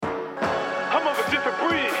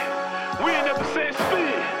It's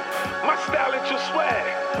speed, my style ain't your swag.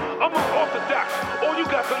 I'm unorthodox, all you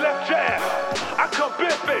got's a left jab. I come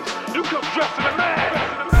barefaced, you come dressed in a mag.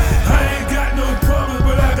 I ain't got no problem,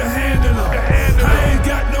 but I can handle them. I ain't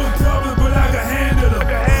got no problem, but I can handle them.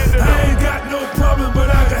 I ain't got no problem, but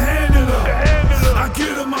I can handle them. I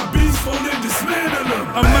get them my beats for them, dismantle them.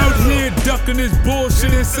 I'm out here ducking this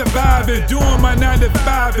bullshit and surviving, doing my 9 to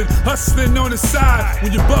 5 and hustling on the side.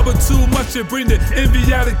 When you bubble too much, you bring the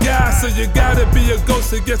envy out of God. So you gotta be a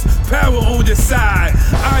ghost that gets power on your side.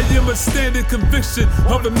 I am a standing conviction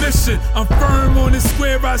of a mission. I'm firm on this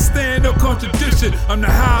square, I stand, no contradiction. I'm the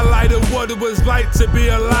highlight of what it was like to be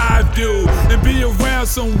alive, dude, and be around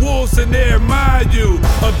some wolves and they admire you.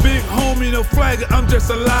 A big homie, no flag, I'm just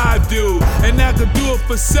a live dude, and I can do it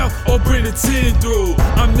for self or bring the team through.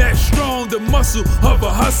 I'm that strong, the muscle of a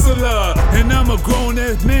hustler, and I'm a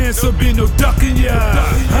grown-ass man, so be no ducking ya. I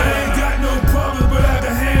ain't got no problem, but I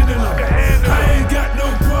can handle them. I ain't got no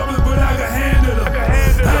problem, but I can handle them.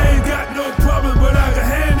 I ain't got no problem, but I can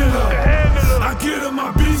handle them. I get them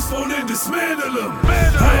my beats for them, dismantle them.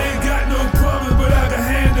 I ain't got no problem, but I can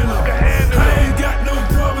handle them. I ain't got no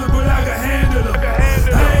problem, but I can handle them.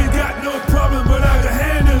 I ain't got no problem, but I can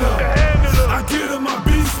handle them. I get them my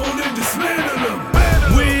beats for them, dismantle them.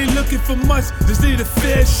 We ain't looking for much, just need a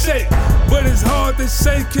fair shake. But it's hard to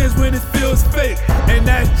shake hands when it feels fake, and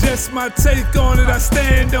that's just my take on it, I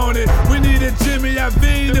stand on it. We need a Jimmy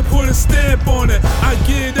Iovine to put a stamp on it. I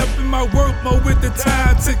get up in my work mode with the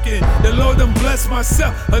time ticking. The Lord done bless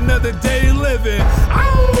myself, another day living.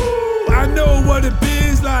 Ow! I know what it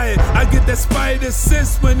feels like. I get that spider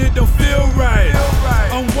sense when it don't feel right.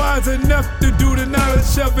 I'm wise enough to do the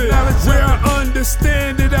knowledge of it, where I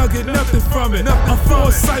understand it, I'll get nothing from it. I'm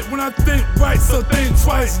foresight when I think right, so think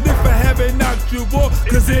twice. And if I haven't knocked you off,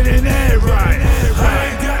 cause it ain't that right. I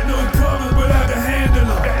ain't got no problem, but I can handle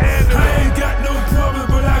them. I ain't got no problem,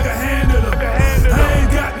 but I can handle them. I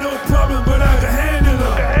ain't got no problem, but I can handle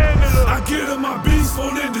them. I get them my beats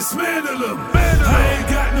for them, dismantle them. I ain't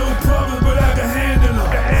got no problem, but I can handle them.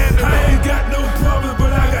 I ain't got no problem,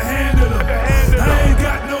 but I can handle them. I ain't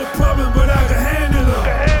got no problem, but I can handle them.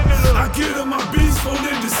 I get them my beats for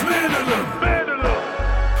them, dismantle them. I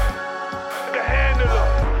can handle them.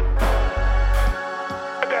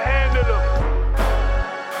 I can handle them.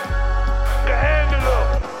 I can handle them.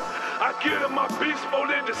 I get them my beats for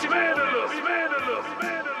them, dismantle them.